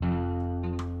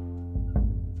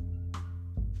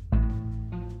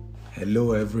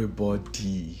Hello,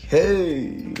 everybody.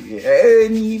 Hey,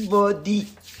 anybody.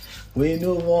 We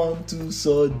no want to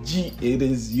so G. It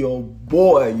is your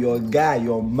boy, your guy,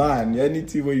 your man.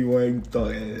 Anything where you want to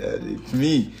talk. It's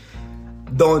me,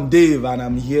 Don Dave, and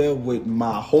I'm here with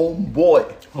my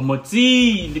homeboy.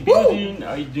 Homoti in the building.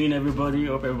 How you doing, everybody?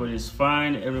 Hope everybody's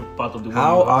fine. Every part of the world.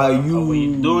 How are you? How are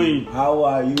you doing? How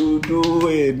are you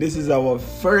doing? This is our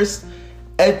first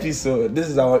episode. This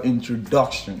is our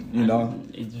introduction, you know.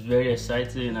 It's very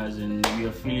exciting, as in we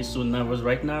are feeling so nervous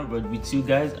right now, but with you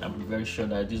guys, I'm very sure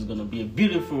that this is gonna be a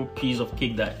beautiful piece of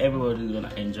cake that everybody is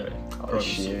gonna enjoy. Oh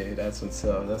shit, that's what's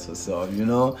up. That's what's up. You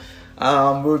know,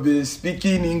 we'll be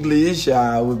speaking English.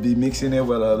 We'll be mixing it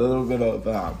with a little bit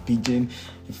of pidgin.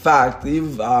 In fact,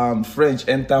 if French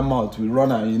enter mouth, we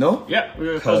run out. You know. Yeah,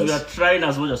 because we are trying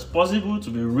as much as possible to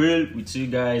be real with you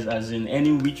guys, as in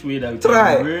any which way that we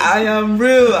try. can be real. I am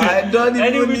real. I don't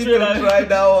even need to try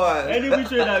that one. Any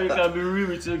which way that we can be real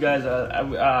with you guys,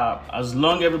 as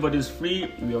long everybody's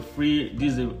free, we are free.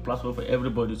 This is a platform for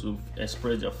everybody to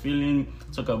express their feeling,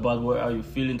 talk about what are you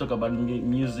feeling, talk about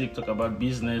music, talk about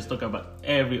business, talk about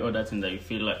every other thing that you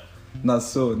feel like. Not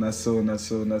so.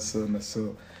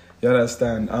 You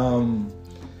understand?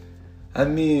 I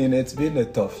mean, it's been a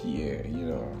tough year, you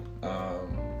know.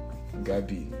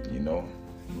 Gabi, you know,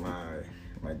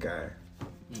 my guy.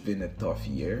 It's been a tough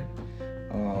year.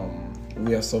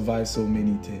 We have survived so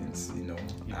many things, you know,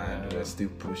 and we're still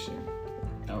pushing.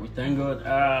 We thank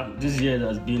God. This year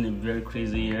has been a very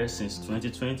crazy year. Since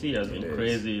 2020 has been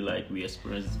crazy. Like, we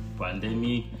experienced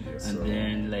pandemic,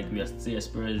 then like we are still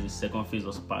experiencing the second phase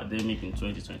of pandemic in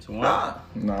 2021.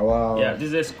 Wow. Yeah,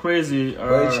 this is crazy.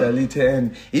 Where shall it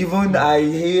end? Even I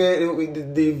hear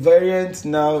the variant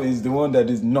now is the one that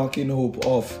is knocking hope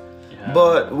off. Yeah.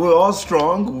 But we're all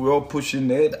strong. We're all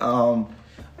pushing it.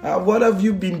 What have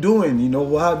you been doing? You know,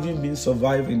 what have you been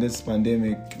surviving this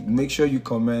pandemic? Make sure you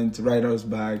comment, write us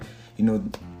back. You know,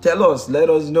 tell us, let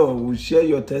us know. We'll share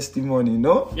your testimony, you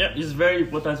know? Yeah, it's very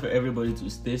important for everybody to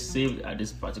stay safe at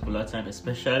this particular time,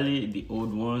 especially the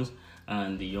old ones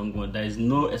and the young ones. There is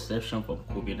no exception for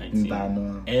COVID-19.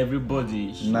 No.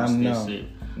 Everybody should stay safe.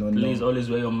 Please always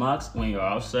wear your mask when you're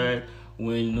outside.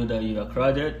 When you know that you are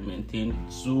crowded, maintain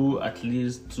at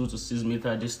least 2 to 6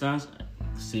 meter distance.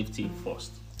 Safety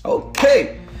first.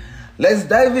 Okay, let's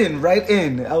dive right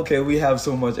in. Okay, we have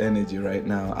so much energy right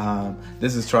now.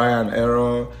 This is try and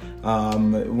error.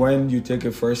 When you take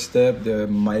a first step, there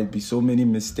might be so many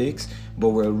mistakes, but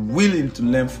we're willing to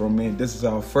learn from it. This is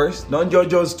our first. Don't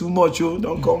judge us too much, oh.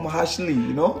 Don't come harshly,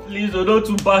 you know. Please, don't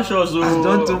too bash us, oh.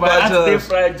 Don't too bash us.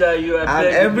 Fragile, you are and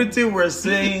everything we're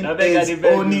saying is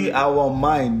only our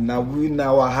mind. Now, in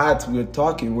our heart, we're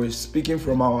talking. We're speaking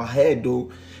from our head, though.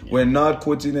 We're not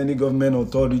quoting any government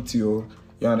authority, or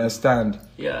you understand?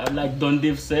 Yeah, like Don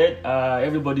Dave said,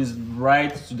 everybody's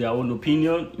right to their own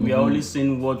opinion. We are only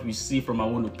saying what we see from our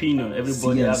own opinion.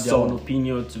 Everybody has their own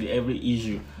opinion to every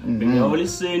issue. But we are only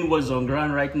saying what's on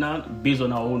ground right now based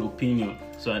on our own opinion.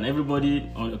 So, and everybody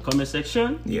on the comment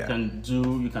section, you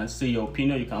can say your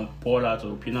opinion, you can pour out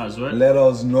your opinion as well. Let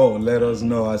us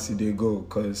know as they go,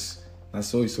 because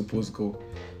that's how it's supposed to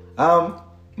go.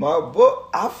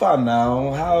 Alpha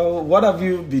now, what have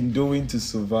you been doing to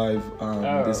survive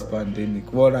this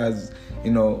pandemic? What has,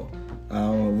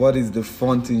 what is the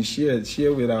fun thing? Share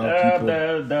with our people.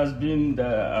 There's been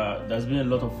a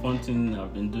lot of fun thing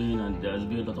I've been doing, and there's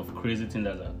been a lot of crazy things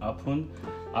that have happened.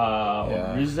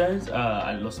 Reasons,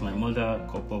 I lost my mother a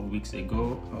couple of weeks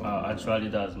ago. Actually,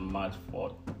 that's March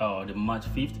 4th, the March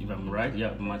 5th, if I'm right.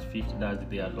 Yeah, March 5th, that's the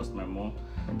day I lost my mom.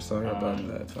 I'm sorry about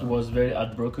that. It was very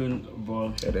heartbroken,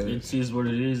 but it is what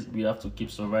it is. We have to keep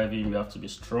surviving. We have to be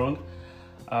strong.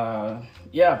 That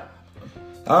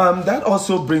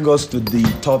also brings us to the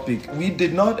topic. We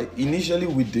did not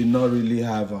really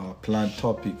have a planned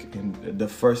topic in the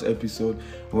first episode.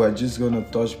 We're just gonna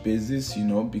touch bases,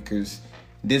 because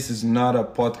this is not a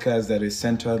podcast that is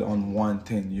centered on one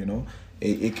thing,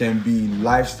 It can be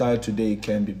lifestyle today, it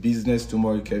can be business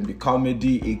tomorrow, it can be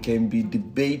comedy, it can be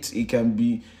debates, it can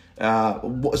be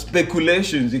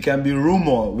speculations, it can be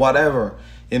rumor, whatever,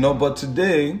 But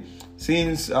today,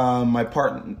 since my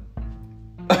partner,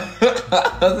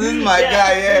 this is my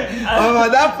guy,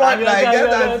 that part,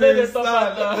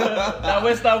 that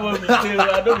Western world,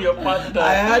 I know your partner.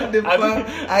 I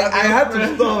had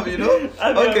to stop,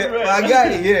 Okay, my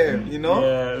guy here,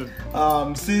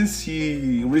 since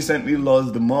he recently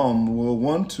lost the mom, we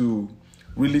want to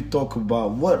really talk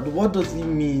about what does it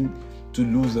mean to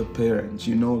lose a parent,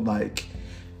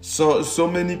 so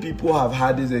many people have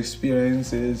had these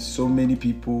experiences, so many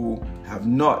people have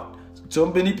not. So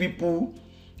many people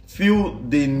feel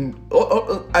they.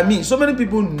 I mean, so many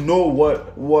people know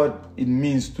what it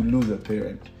means to lose a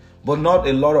parent, but not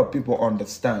a lot of people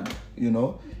understand. You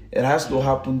know, it has to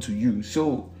happen to you.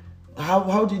 So,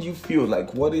 how did you feel?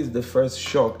 Like, what is the first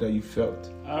shock that you felt?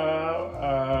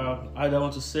 I don't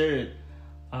want to say it.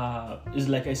 It's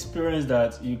like an experience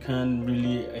that you can't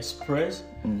really express,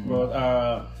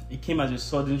 but it came as a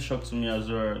sudden shock to me as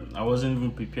well. I wasn't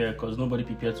even prepared because nobody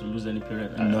prepared to lose any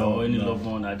parent or any loved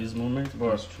one at this moment.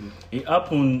 But That's true. It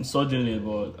happened suddenly.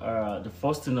 But the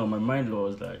first thing on my mind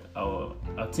was like,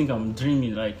 I think I'm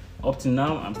dreaming. Like up to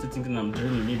now, I'm still thinking I'm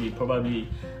dreaming. Maybe probably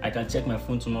I can check my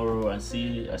phone tomorrow and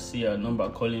I see a number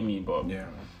calling me. But Yeah.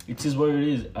 it is what it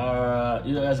is.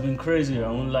 It has been crazy. I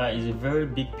won't lie. It's a very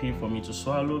big pill for me to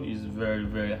swallow. It's very,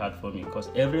 very hard for me because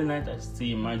every night I still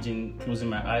imagine closing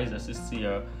my eyes. I still see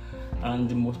her. And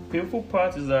the most painful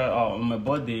part is that on my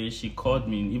birthday, she called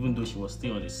me. Even though she was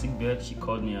still on the sick bed, she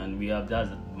called me, and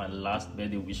that's my last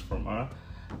birthday wish from her,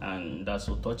 and that's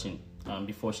so touching. And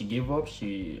before she gave up,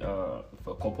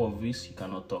 for a couple of weeks she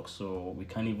cannot talk, so we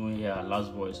can't even hear her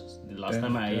last voice. The last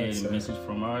time I heard a message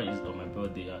from her is on my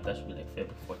birthday, and that should be like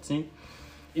February 14th.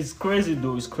 It's crazy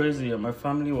though. It's crazy. My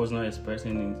family was not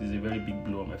expecting it. It's a very big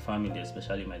blow on my family,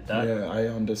 especially my dad. Yeah, I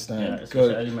understand. Yeah,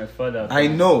 especially my father. I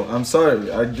know. I'm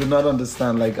sorry. I do not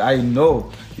understand. Like, I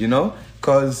know, you know,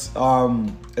 because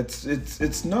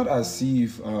it's not as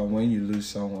if when you lose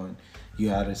someone, you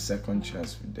had a second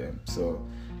chance with them. So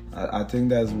I think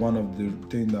that's one of the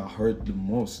things that hurt the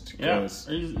most. Yeah, it's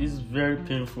very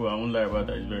painful. I won't lie about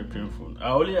that. It's very painful. I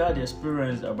only had the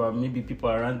experience about maybe people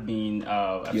around me.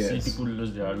 I've seen people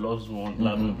lose their loved one,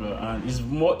 blah, blah, blah. And it's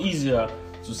more easier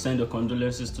to send your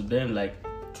condolences to them, like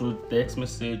through text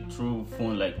message, through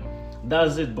phone, like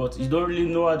that's it. But you don't really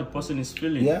know how the person is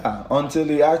feeling. Yeah, until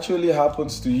it actually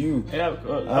happens to you.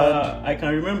 Yeah, I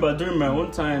can remember during my own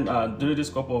time, during this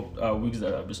couple of weeks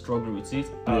that I've been struggling with it.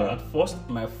 At first,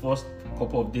 my first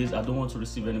couple of days, I don't want to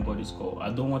receive anybody's call.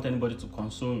 I don't want anybody to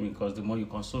console me because the more you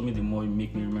console me, the more you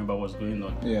make me remember what's going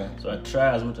on. Yeah. So I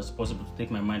try as much as possible to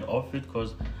take my mind off it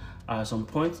because at some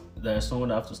point there is someone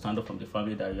that have to stand up from the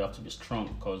family that you have to be strong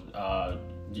because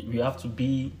you have to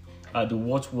be the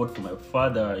watchword for my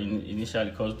father initially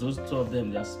because those two of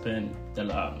them, they spent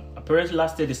apparently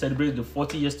last year they celebrated the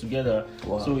 40 years together.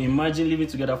 Wow. So imagine living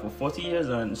together for 40 years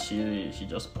and she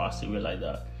just passed away like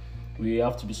that. We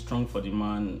have to be strong for the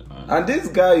man. And this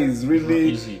guy is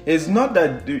really, it's not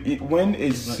that when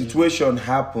a situation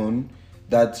happens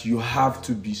that you have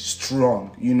to be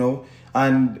strong, you know.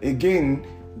 And again,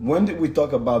 when we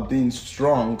talk about being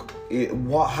strong,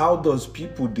 how does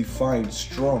people define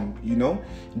strong, you know?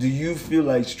 Do you feel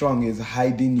like strong is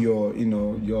hiding your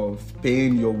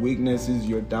pain, your weaknesses,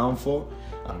 your downfall?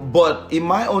 But in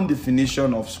my own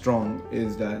definition of strong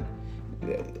is that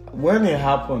when it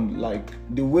happened, like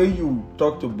the way you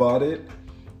talked about it,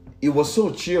 it was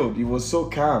so chilled, it was so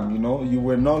calm, you know? You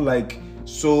were not like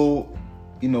so,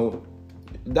 you know,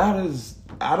 that is,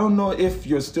 I don't know if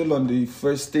you're still on the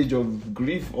first stage of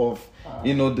grief of,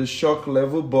 you know, the shock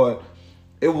level, but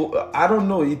I don't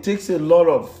know, it takes a lot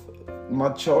of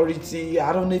maturity.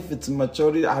 I don't know if it's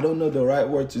maturity, I don't know the right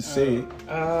word to say,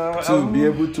 to be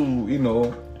able to, you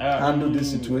know, handle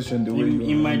this situation the way you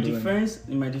in my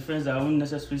defense, I won't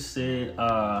necessarily say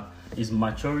it's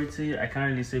maturity. I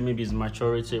can't really say maybe it's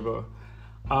maturity, but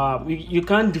you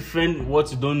can't defend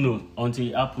what you don't know until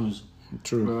it happens.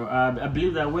 True. I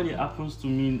believe that when it happens to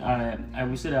me, I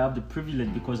will say that I have the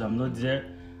privilege because I'm not there.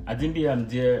 I think I'm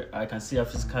there. I can see her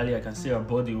physically. I can see her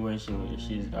body when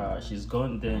she's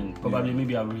gone. Then probably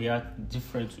maybe I will react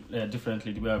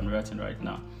differently the way I'm reacting right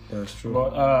now. That's true.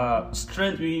 But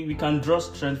strength, we can draw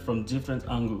strength from different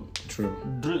angles. True.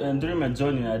 And during my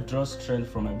journey, I draw strength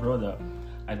from my brother.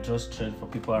 I draw strength for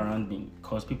people around me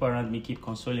because people around me keep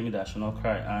consoling me that I should not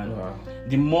cry. And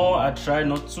the more I try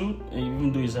not to,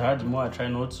 even though it's hard, the more I try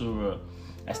not to,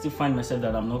 I still find myself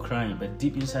that I'm not crying. But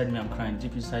deep inside me, I'm crying.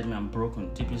 Deep inside me, I'm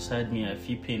broken. Deep inside me, I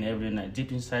feel pain every night.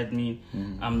 Deep inside me,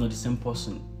 I'm not the same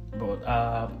person. But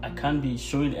I can't be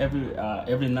showing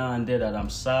every now and then that I'm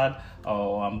sad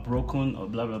or I'm broken or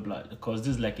blah, blah, blah. Because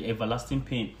this is like everlasting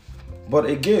pain. But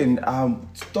again,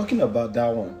 talking about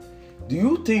that one, do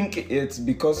you think it's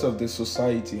because of the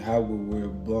society, how we were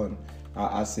born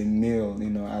as a male, you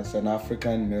know, as an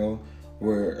African male,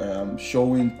 we're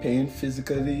showing pain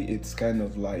physically? It's kind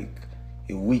of like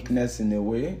a weakness in a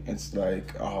way. It's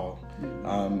like,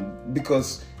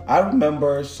 because I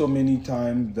remember so many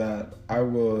times that I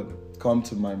would come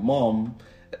to my mom,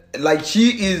 like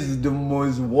she is the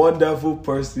most wonderful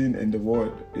person in the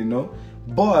world, you know,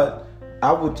 but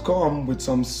I would come with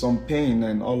some pain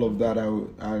and all of that,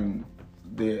 and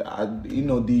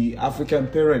the African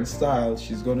parent style,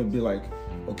 she's gonna be like,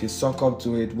 okay, suck up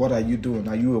to it. What are you doing?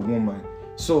 Are you a woman?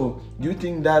 So do you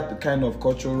think that kind of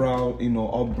cultural,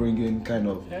 upbringing kind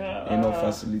of,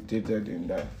 facilitated in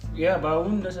that? Yeah, but I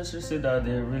wouldn't necessarily say that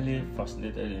they're really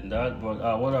fascinated in that. But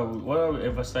what I would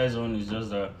emphasize on is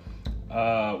just that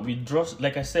we draw,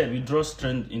 like I said, we draw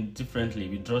strength in differently.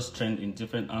 We draw strength in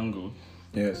different angles.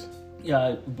 Yes.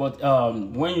 Yeah, but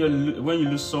when you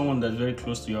lose someone that's very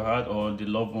close to your heart or the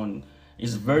loved one,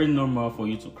 it's very normal for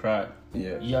you to cry.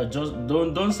 Yeah. Yeah, just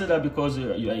don't say that because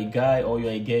you're a guy or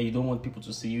you're a girl. You don't want people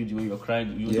to see you the way you're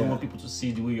crying. You don't want people to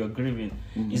see the way you're grieving.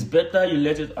 Mm-hmm. It's better you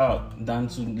let it out than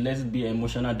to let it be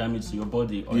emotional damage to your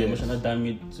body or emotional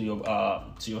damage to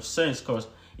your sense. Because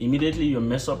immediately you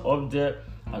mess up there,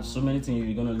 and so many things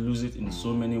you're gonna lose it in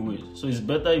so many ways. So it's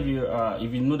better if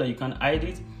you know that you can't hide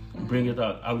it. Bring it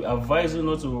out. I will advise you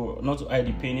not to hide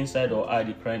the pain inside or hide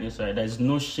the crying inside. There's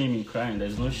no shame in crying.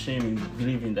 There's no shame in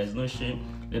grieving. There's no shame.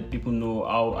 Let people know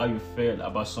how you feel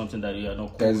about something that you are not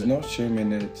cool There's with. no shame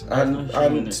in it.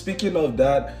 And speaking of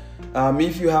that,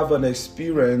 if you have an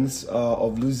experience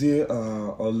of losing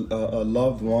a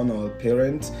loved one or a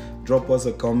parent, drop us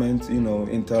a comment,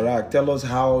 interact. Tell us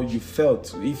how you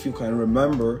felt. If you can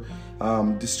remember,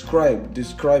 describe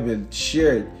it,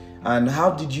 share it. And how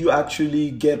did you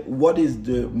actually get? What is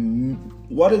the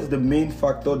main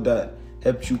factor that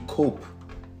helped you cope?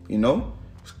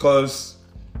 Because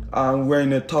we're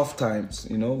in a tough times.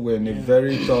 We're in a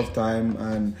very tough time,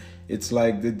 and it's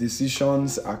like the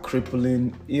decisions are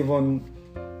crippling even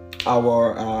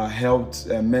our health,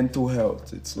 mental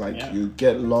health. It's like you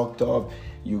get locked up,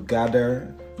 you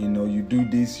gather. You do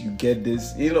this, you get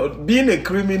this. Being a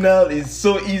criminal is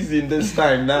so easy in this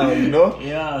time now.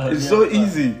 It's so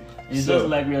easy. It's just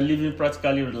like we are living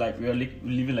practically like we are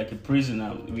living like a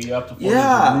prisoner. We have to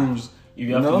follow the rules. If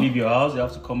you have to leave your house, you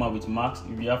have to come out with masks.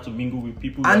 If you have to mingle with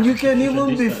people, and you can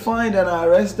even be fined and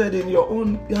arrested in your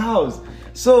own house.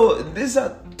 So these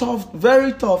are tough,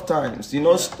 very tough times.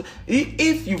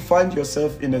 If you find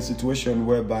yourself in a situation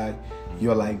whereby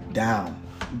you're like down,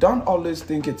 don't always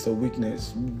think it's a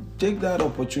weakness. Take that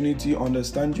opportunity,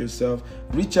 understand yourself,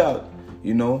 reach out.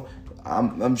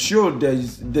 I'm sure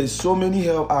there's so many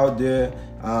help out there.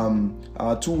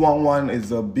 211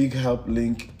 is a big help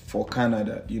link for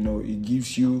Canada. It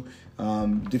gives you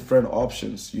different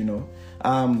options.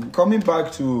 Coming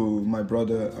back to my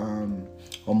brother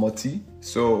Omoti.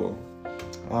 So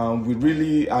I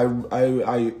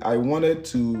wanted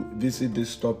to visit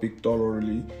this topic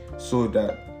thoroughly so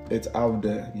that it's out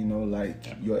there.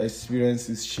 Your experience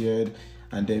is shared,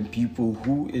 and then people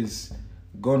who is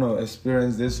gonna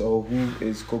experience this or who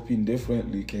is coping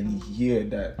differently can hear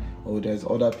that there's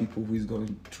other people who is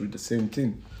going through the same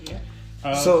thing.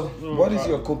 So what is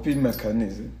your coping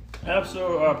mechanism?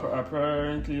 So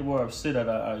apparently what I've said that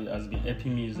has been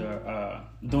helping me is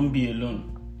don't be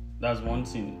alone. That's one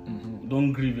thing. Mm-hmm.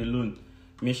 Don't grieve alone.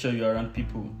 Make sure you're around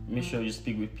people. Make sure you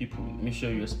speak with people. Make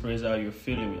sure you express how you're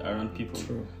feeling around people.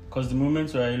 True. Because the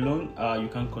moment you're alone, you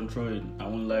can't control it. I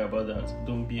won't lie about that.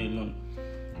 Don't be alone.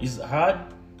 It's hard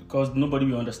because nobody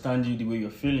will understand you the way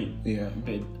you're feeling. Yeah.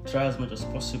 But try as much as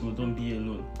possible. Don't be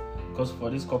alone. Because for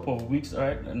this couple of weeks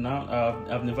right now,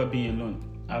 I've never been alone.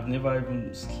 I've never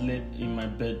even slept in my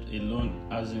bed alone.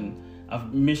 As in,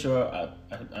 I've made sure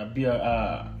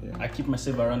I keep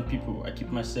myself around people. I keep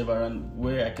myself around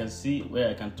where I can see, where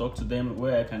I can talk to them,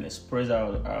 where I can express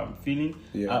how I'm feeling,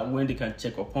 when they can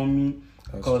check upon me.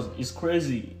 Because it's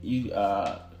crazy.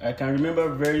 I can remember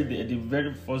the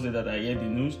very first day that I heard the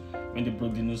news, when they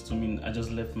broke the news to me. I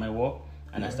just left my work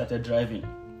and I started driving.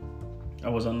 I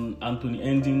was on Anthony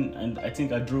Ending, and I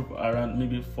think I drove around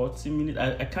maybe 40 minutes.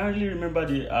 I can't really remember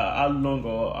how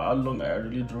long I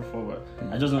really drove for.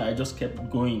 I just know I just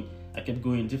kept going. I kept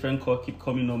going. Different calls keep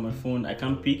coming on my phone. I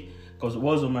can't pick because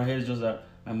what's on my head is just that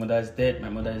my mother is dead. My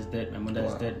mother is dead. My mother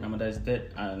is dead. My mother is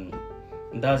dead. And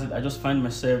that's it. I just find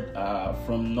myself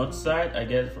from north side. I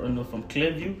guess from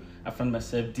Clearview. I find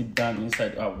myself deep down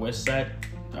inside west side.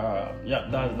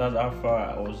 That's how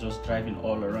far I was just driving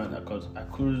all around because I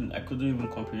couldn't even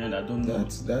comprehend. I don't know.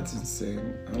 That's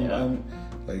insane.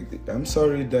 I'm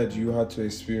sorry that you had to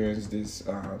experience this.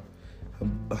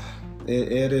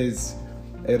 It is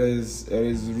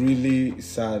really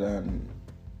sad, and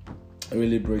it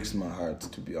really breaks my heart,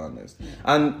 to be honest.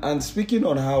 And speaking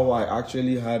on how I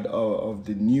actually heard of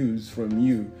the news from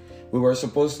you, we were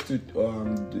supposed to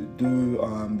do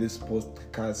this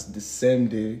podcast the same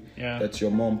day that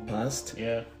your mom passed.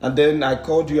 Yeah. And then I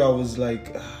called you. I was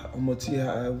like, Omoti,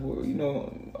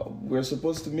 we're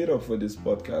supposed to meet up for this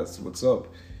podcast. What's up?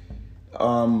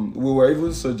 we were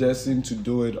even suggesting to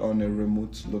do it on a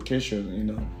remote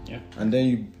location, Yeah. And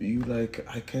then you like,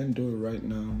 I can't do it right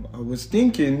now. I was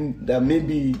thinking that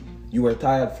maybe you were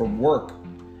tired from work,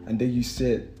 and then you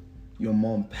said your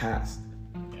mom passed.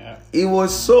 Yeah. It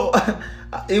was so,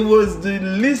 it was the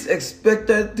least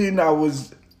expected thing. I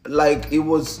was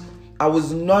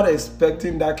not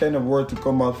expecting that kind of word to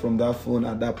come out from that phone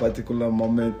at that particular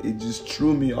moment. It just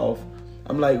threw me off.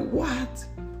 I'm like, what?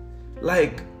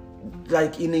 Like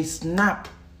in a snap,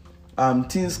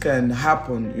 things can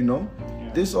happen, Yeah.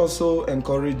 This also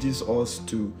encourages us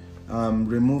to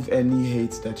remove any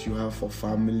hate that you have for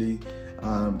family.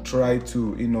 Try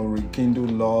to, rekindle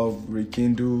love,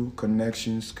 rekindle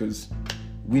connections, because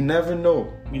we never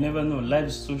know. We never know. Life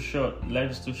is too short.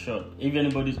 If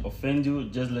anybody's offend you,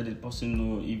 just let the person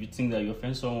know. If you think that you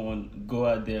offend someone, go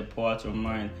out there, pour out your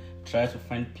mind. Try to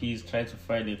find peace. Try to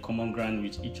find a common ground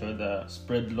with each other.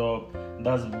 Spread love.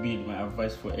 That's been my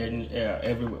advice for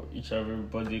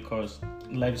everybody, because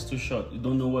life is too short. You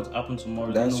don't know what happened tomorrow.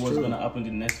 You don't know what's going to happen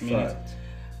the next minute.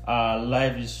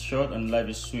 Life is short and life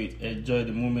is sweet. Enjoy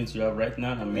the moment you have right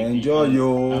now and make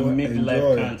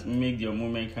life count. Make your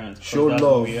moment count. Show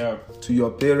love to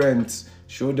your parents.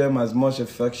 Show them as much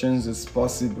affections as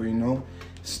possible.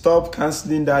 Stop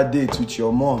canceling that date with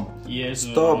your mom. Yes.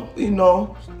 Stop.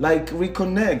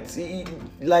 Reconnect.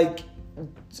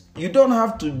 You don't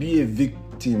have to be a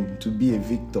victim to be a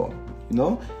victor.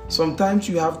 Sometimes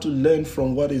you have to learn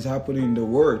from what is happening in the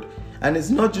world. And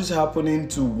it's not just happening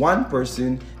to one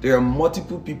person. There are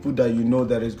multiple people that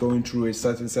that is going through a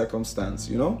certain circumstance,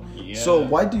 Yeah. So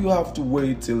why do you have to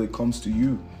wait till it comes to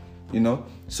you,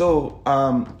 So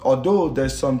although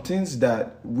there's some things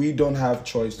that we don't have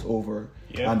choice over,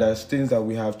 yeah. and there's things that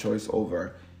we have choice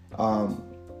over,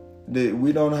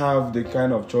 we don't have the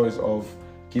kind of choice of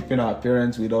keeping our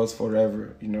parents with us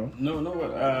forever, No.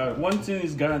 One thing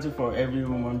is guaranteed for every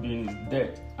human being is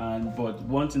death. But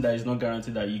one thing that is not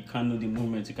guaranteed, that you can't know the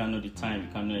moment, you can't know the time, you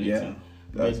can't know anything.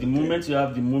 But the moment you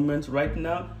have the moment right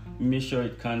now, make sure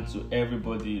it counts to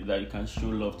everybody that you can show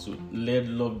love to. Let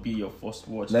love be your first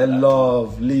watch. Let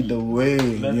love lead the way,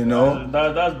 That's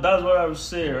what I would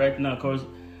say right now, because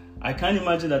I can't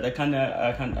imagine that I can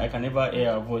never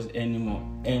hear a voice anymore.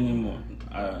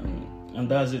 And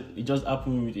that's it. It just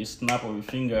happened with a snap of a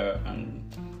finger, and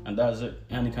that's it.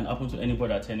 And it can happen to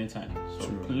anybody at any time. So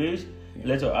please,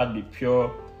 let your heart be pure.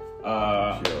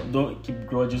 Don't keep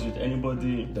grudges with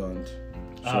anybody. Don't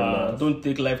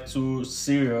take life too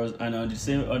serious. And on the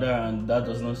same other hand, that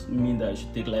does not mean that you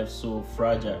should take life so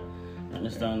fragile. You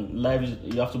understand? Life is,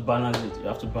 you have to balance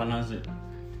it.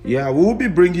 Yeah, we will be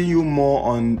bringing you more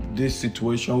on this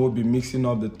situation. We'll be mixing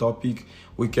up the topic.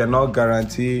 We cannot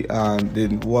guarantee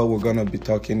what we're going to be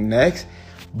talking next.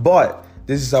 But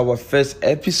this is our first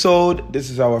episode. This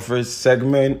is our first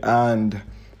segment. And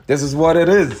this is what it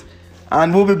is.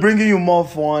 And we'll be bringing you more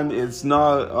fun. It's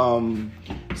not...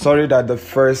 sorry that the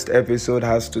first episode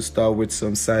has to start with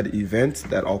some sad events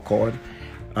that occurred.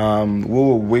 We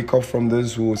will wake up from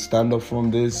this. We will stand up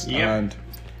from this. And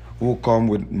we'll come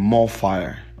with more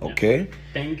fire. Okay.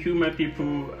 Thank you, my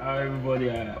people.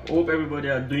 Everybody. I hope everybody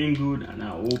are doing good, and I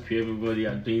hope everybody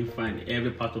are doing fine.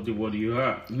 Every part of the world you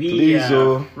are. We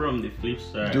are from the flip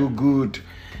side. Do good.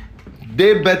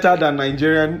 They better than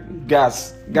Nigerian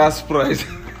gas price. Just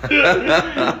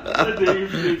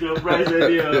raise the price.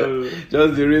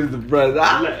 Just raise the price.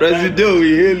 President,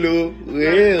 we hail. We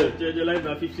hail.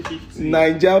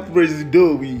 Niger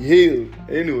President, we hail.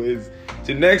 Anyways,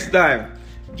 till next time.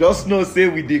 Just know, say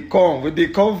we dey come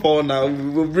for now. We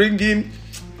will bring in.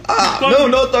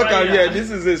 No talk am here. This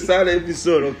is a sad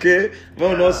episode, okay?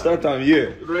 No, not start am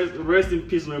here. Rest in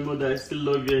peace, my mother. I still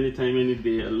love you anytime, any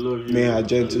day. I love you. May our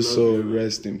gentle soul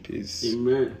rest in peace.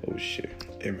 Amen. Oh shit.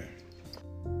 Amen.